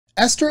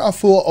Esther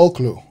Afua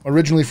Ocloo,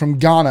 originally from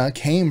Ghana,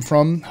 came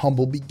from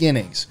humble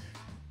beginnings.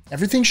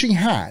 Everything she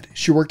had,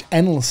 she worked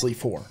endlessly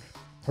for.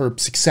 Her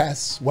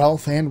success,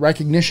 wealth, and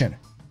recognition.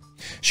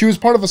 She was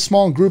part of a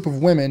small group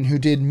of women who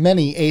did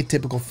many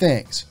atypical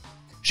things.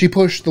 She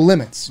pushed the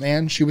limits,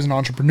 and she was an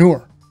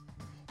entrepreneur.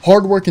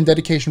 Hard work and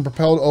dedication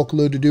propelled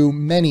Ocloo to do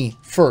many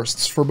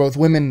firsts for both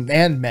women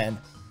and men.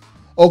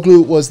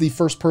 Ocloo was the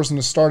first person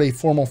to start a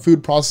formal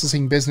food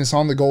processing business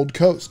on the Gold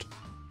Coast.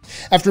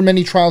 After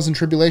many trials and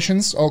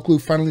tribulations, Ocloo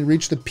finally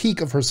reached the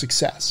peak of her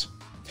success.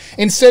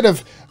 Instead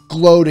of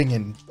gloating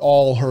in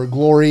all her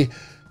glory,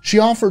 she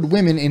offered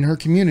women in her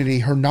community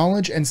her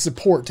knowledge and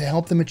support to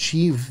help them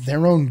achieve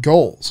their own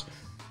goals.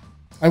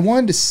 I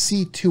wanted to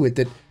see to it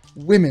that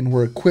women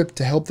were equipped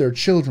to help their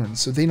children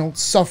so they don't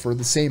suffer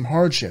the same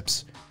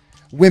hardships.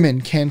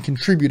 Women can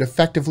contribute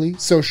effectively,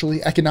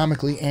 socially,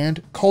 economically,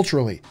 and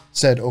culturally,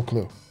 said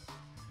Ocloo.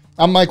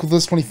 I'm Mike with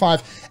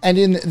List25, and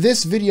in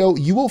this video,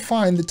 you will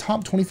find the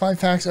top 25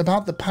 facts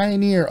about the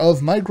pioneer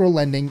of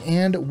microlending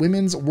and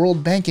women's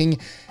world banking,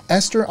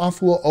 Esther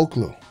Afua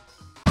Ocloo.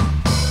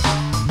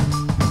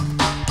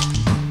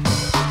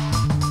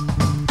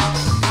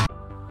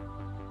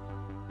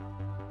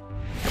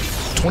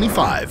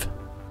 25.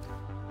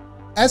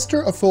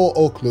 Esther Afua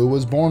Ocloo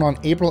was born on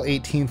April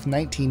 18,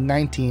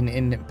 1919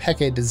 in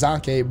Peke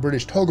Dzake,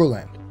 British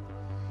Togoland.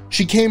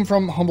 She came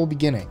from humble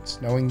beginnings,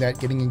 knowing that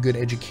getting a good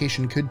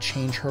education could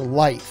change her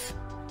life.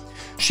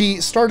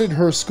 She started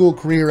her school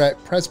career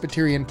at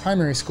Presbyterian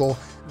Primary School,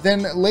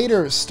 then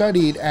later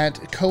studied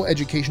at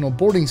co-educational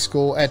boarding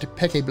school at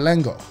Peke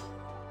Blengo.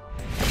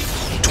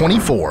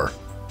 24.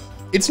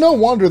 It's no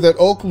wonder that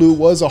Ocloo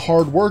was a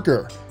hard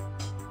worker.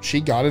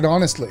 She got it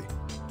honestly.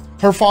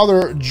 Her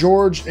father,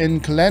 George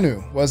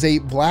Nklenu, was a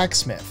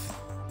blacksmith.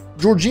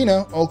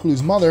 Georgina,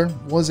 Ocloo's mother,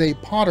 was a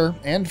potter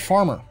and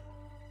farmer.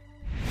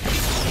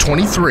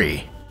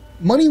 23.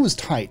 Money was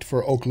tight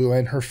for Ocloo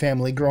and her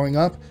family growing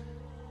up.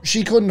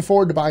 She couldn't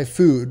afford to buy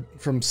food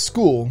from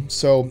school,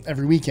 so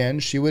every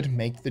weekend she would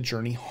make the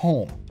journey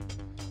home.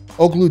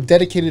 Ocloo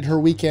dedicated her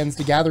weekends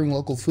to gathering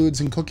local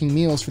foods and cooking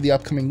meals for the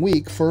upcoming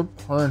week for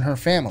her and her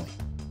family.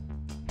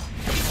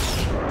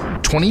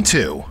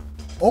 22.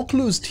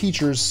 Ocloo's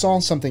teachers saw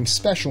something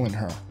special in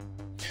her.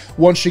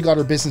 Once she got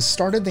her business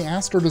started, they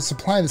asked her to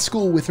supply the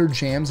school with her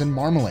jams and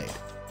marmalade.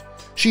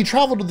 She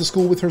traveled to the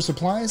school with her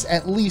supplies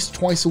at least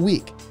twice a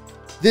week.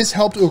 This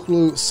helped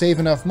Ocloo save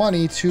enough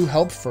money to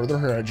help further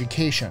her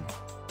education.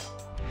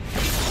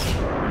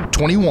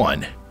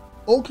 21.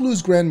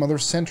 Ocloo's grandmother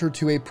sent her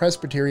to a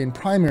Presbyterian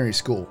primary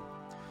school.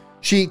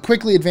 She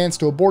quickly advanced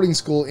to a boarding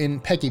school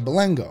in Peke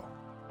Blengo.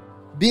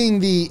 Being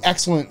the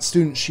excellent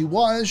student she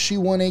was, she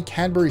won a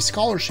Cadbury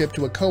scholarship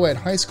to a co-ed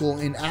high school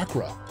in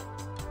Accra.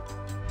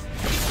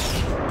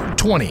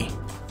 20.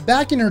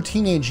 Back in her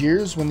teenage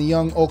years, when the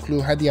young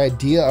Ocloo had the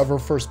idea of her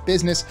first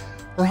business,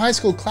 her high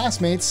school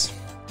classmates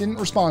didn't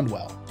respond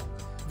well.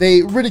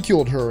 They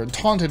ridiculed her and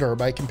taunted her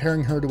by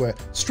comparing her to a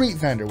street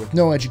vendor with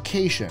no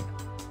education.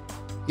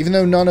 Even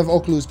though none of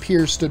Ocloo's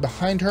peers stood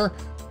behind her,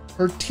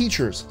 her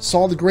teachers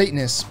saw the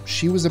greatness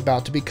she was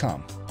about to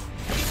become.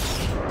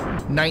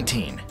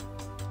 19.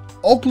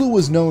 Ocloo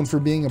was known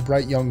for being a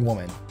bright young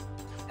woman.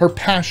 Her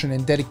passion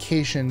and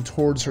dedication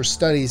towards her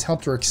studies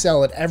helped her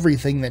excel at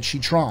everything that she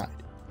tried.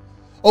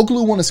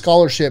 Ocloo won a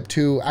scholarship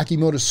to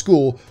Akimoto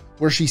School,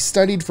 where she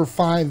studied for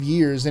 5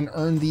 years and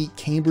earned the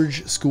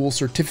Cambridge School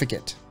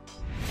Certificate.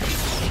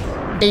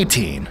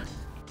 18.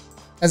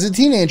 As a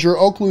teenager,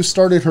 Ocloo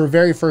started her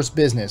very first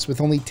business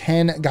with only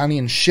 10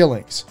 Ghanaian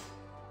shillings.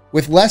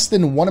 With less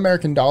than $1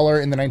 American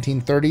in the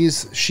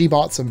 1930s, she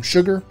bought some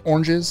sugar,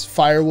 oranges,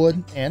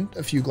 firewood, and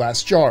a few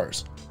glass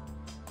jars.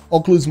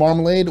 Ocloo's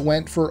marmalade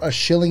went for $1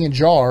 shilling a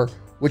jar,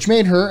 which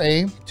made her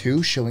a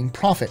 2 shilling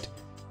profit.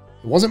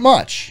 It wasn't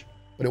much,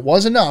 but it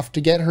was enough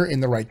to get her in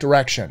the right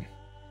direction.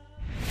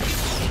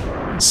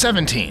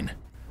 17.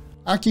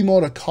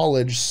 Akimoto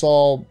College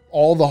saw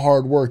all the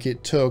hard work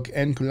it took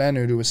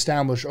Nklenu to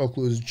establish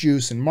Ocloo's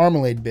juice and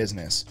marmalade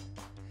business.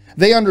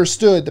 They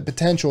understood the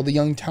potential the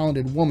young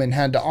talented woman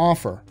had to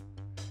offer.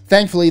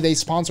 Thankfully, they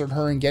sponsored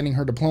her in getting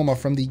her diploma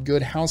from the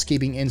Good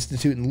Housekeeping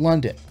Institute in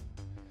London.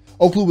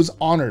 Ocloo was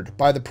honored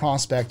by the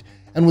prospect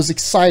and was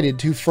excited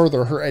to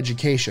further her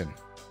education.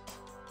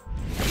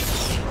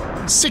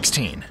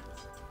 16.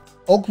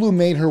 Ocloo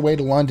made her way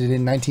to London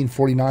in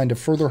 1949 to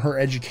further her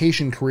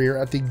education career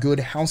at the Good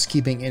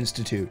Housekeeping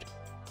Institute.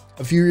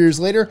 A few years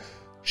later,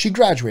 she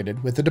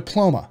graduated with a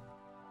diploma.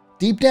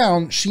 Deep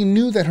down, she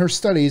knew that her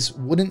studies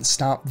wouldn't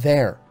stop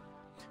there.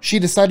 She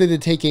decided to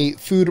take a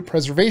food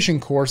preservation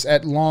course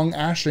at Long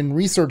Ashton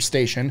Research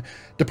Station,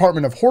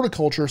 Department of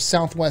Horticulture,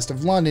 southwest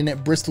of London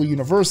at Bristol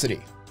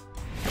University.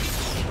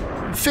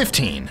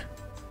 15.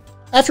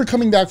 After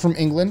coming back from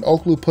England,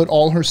 Ocloo put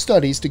all her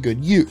studies to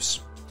good use.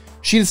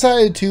 She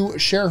decided to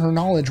share her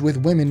knowledge with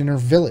women in her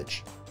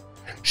village.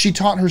 She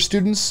taught her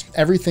students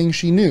everything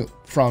she knew,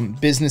 from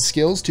business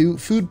skills to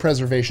food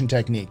preservation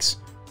techniques.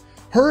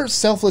 Her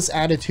selfless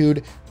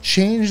attitude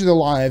changed the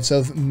lives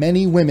of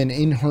many women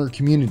in her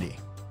community.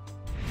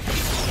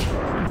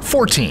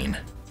 14.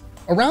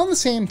 Around the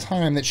same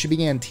time that she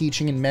began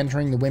teaching and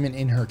mentoring the women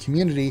in her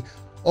community,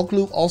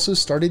 Ocloo also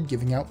started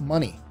giving out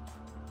money.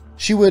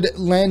 She would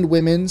lend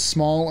women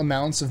small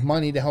amounts of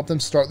money to help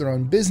them start their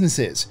own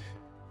businesses.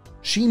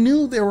 She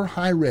knew there were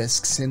high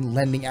risks in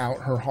lending out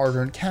her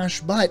hard-earned cash,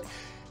 but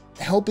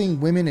helping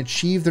women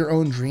achieve their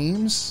own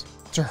dreams,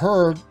 to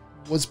her,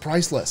 was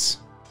priceless.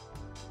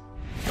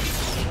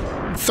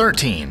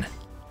 13.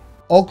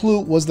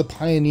 Ocloo was the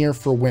pioneer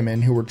for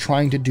women who were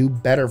trying to do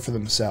better for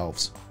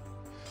themselves.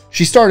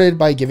 She started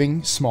by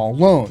giving small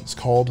loans,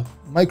 called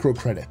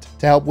microcredit,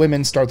 to help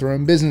women start their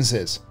own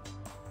businesses.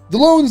 The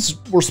loans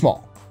were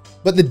small,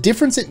 but the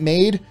difference it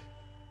made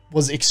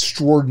was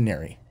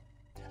extraordinary.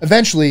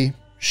 Eventually,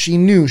 she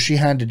knew she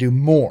had to do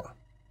more.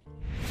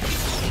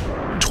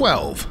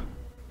 12.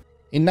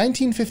 In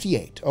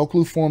 1958,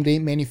 Ocloo formed a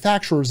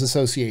manufacturers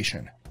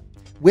association.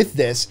 With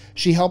this,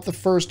 she helped the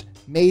first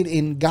Made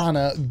in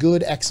Ghana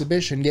good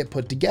exhibition get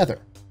put together.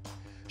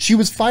 She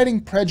was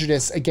fighting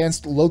prejudice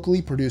against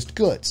locally produced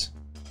goods.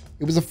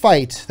 It was a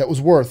fight that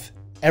was worth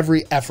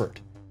every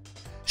effort.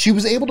 She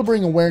was able to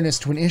bring awareness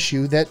to an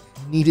issue that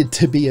needed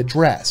to be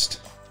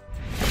addressed.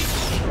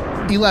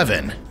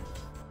 11.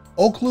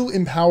 Ocloo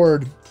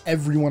empowered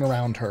everyone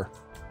around her.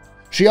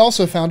 She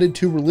also founded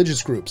 2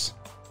 religious groups.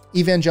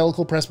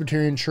 Evangelical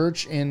Presbyterian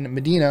Church in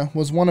Medina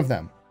was one of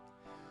them.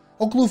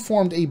 Ocloo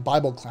formed a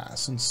Bible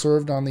class and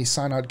served on the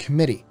Synod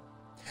Committee.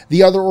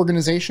 The other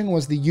organization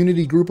was the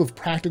Unity Group of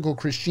Practical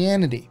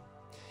Christianity.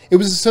 It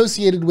was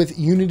associated with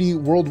Unity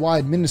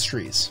Worldwide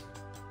Ministries.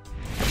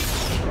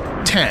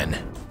 10.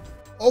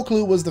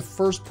 Ocloo was the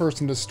first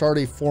person to start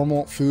a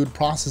formal food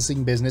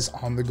processing business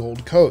on the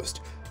Gold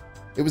Coast.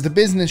 It was the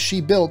business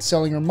she built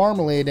selling her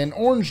marmalade and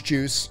orange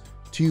juice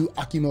to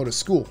Akimoto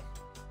School.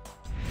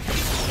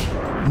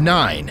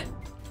 9.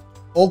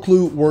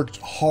 Ocloo worked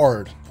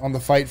hard on the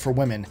fight for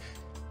women,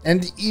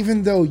 and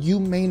even though you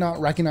may not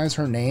recognize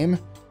her name,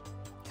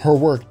 her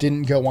work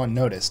didn't go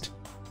unnoticed.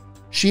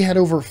 She had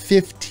over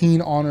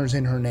 15 honors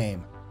in her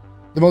name.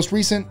 The most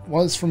recent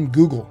was from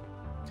Google.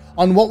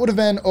 On what would have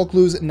been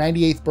Ocloo's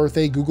 98th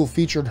birthday, Google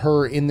featured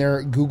her in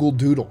their Google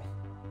Doodle.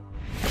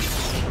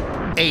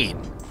 8.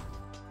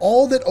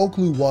 All that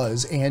Ocloo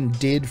was and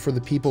did for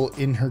the people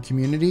in her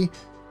community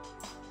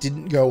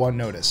didn't go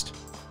unnoticed.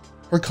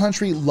 Her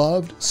country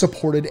loved,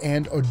 supported,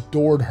 and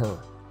adored her.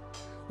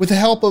 With the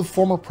help of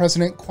former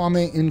President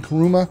Kwame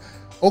Nkrumah,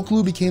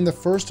 Ocloo became the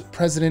first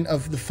president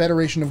of the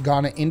Federation of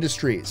Ghana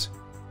Industries.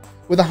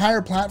 With a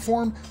higher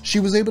platform, she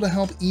was able to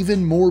help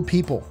even more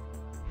people.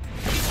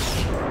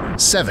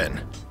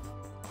 7.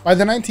 By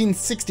the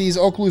 1960s,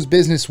 Ocloo's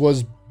business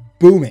was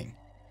booming.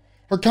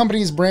 Her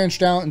companies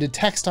branched out into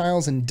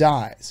textiles and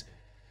dyes.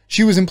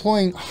 She was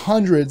employing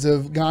hundreds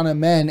of Ghana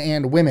men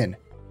and women.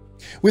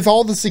 With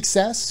all the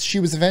success, she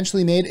was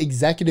eventually made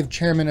executive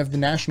chairman of the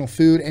National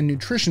Food and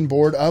Nutrition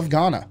Board of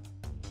Ghana.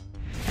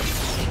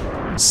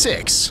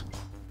 6.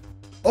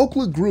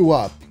 Ocloo grew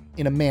up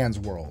in a man's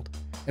world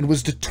and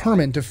was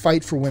determined to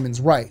fight for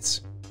women's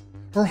rights.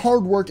 Her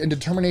hard work and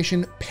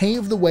determination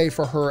paved the way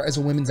for her as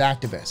a women's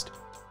activist.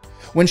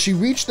 When she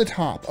reached the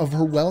top of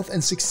her wealth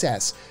and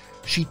success,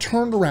 she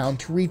turned around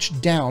to reach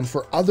down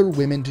for other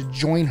women to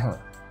join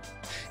her.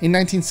 In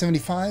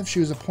 1975, she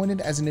was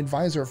appointed as an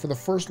advisor for the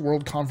First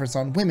World Conference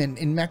on Women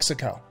in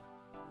Mexico.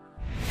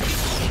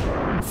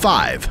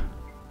 5.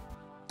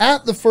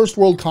 At the First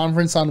World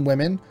Conference on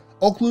Women,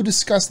 Ocloo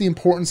discussed the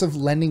importance of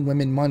lending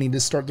women money to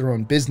start their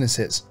own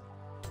businesses.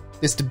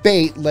 This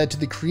debate led to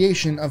the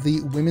creation of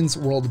the Women's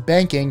World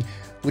Banking,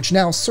 which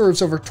now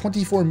serves over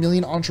 24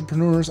 million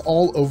entrepreneurs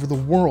all over the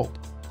world.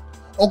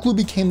 Ocloo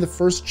became the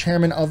first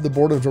chairman of the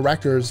board of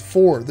directors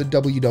for the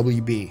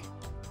WWB.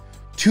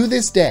 To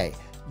this day,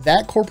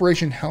 that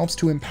corporation helps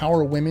to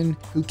empower women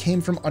who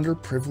came from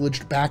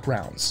underprivileged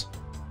backgrounds.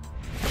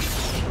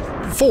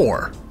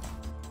 4.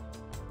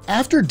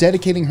 After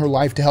dedicating her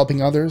life to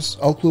helping others,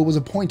 Ocloo was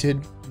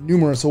appointed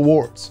numerous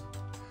awards.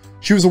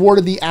 She was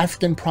awarded the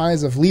African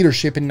Prize of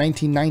Leadership in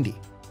 1990.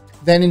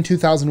 Then in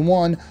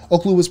 2001,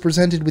 Ocloo was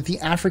presented with the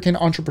African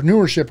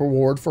Entrepreneurship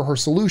Award for her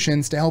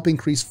solutions to help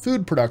increase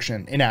food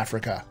production in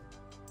Africa.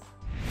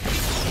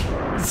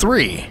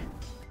 3.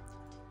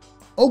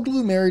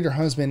 Ocloo married her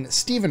husband,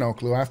 Stephen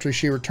Ocloo, after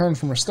she returned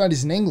from her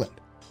studies in England.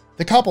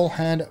 The couple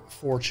had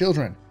 4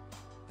 children.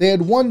 They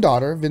had 1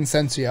 daughter,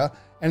 Vincentia,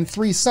 and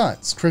 3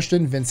 sons,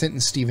 Christian, Vincent,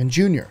 and Stephen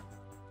Jr.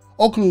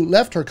 Ocloo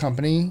left her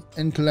company,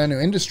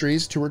 Nkulenu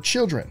Industries, to her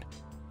children.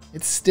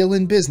 It's still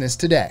in business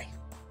today.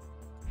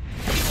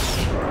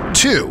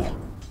 2.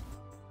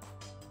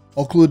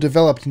 Ocloo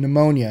developed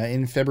pneumonia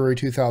in February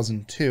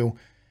 2002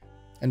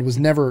 and was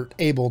never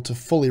able to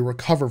fully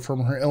recover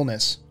from her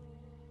illness.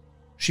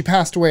 She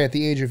passed away at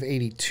the age of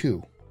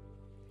 82.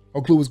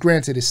 Ocloo was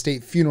granted a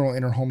state funeral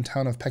in her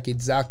hometown of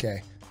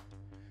Pekedzake.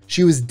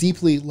 She was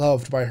deeply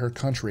loved by her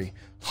country.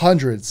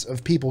 Hundreds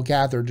of people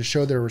gathered to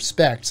show their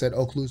respects at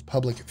Ocloo's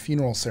public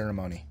funeral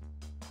ceremony.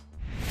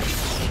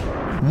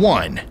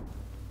 1.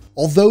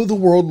 Although the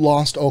world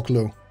lost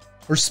Ocloo,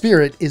 her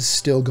spirit is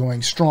still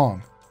going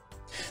strong.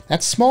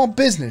 That small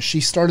business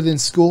she started in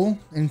school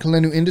in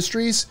Kalenu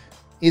Industries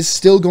is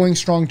still going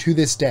strong to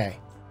this day.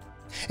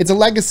 It's a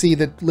legacy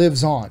that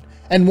lives on,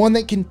 and one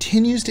that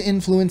continues to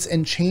influence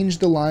and change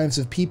the lives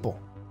of people.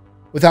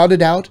 Without a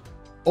doubt,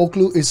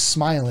 Ocloo is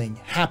smiling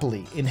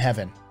happily in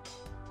heaven.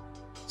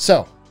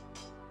 So,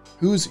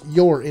 who's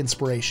your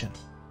inspiration?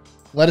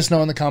 Let us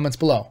know in the comments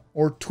below,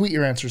 or tweet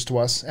your answers to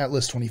us at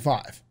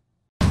List25.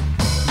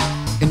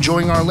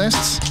 Enjoying our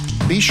lists?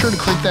 Be sure to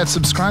click that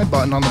subscribe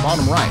button on the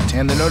bottom right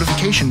and the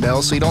notification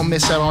bell so you don't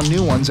miss out on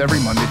new ones every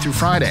Monday through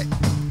Friday.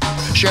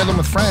 Share them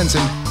with friends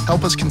and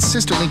help us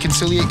consistently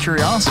conciliate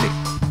curiosity.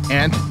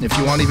 And if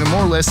you want even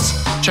more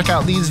lists, check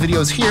out these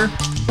videos here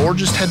or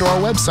just head to our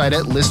website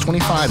at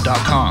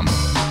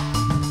list25.com.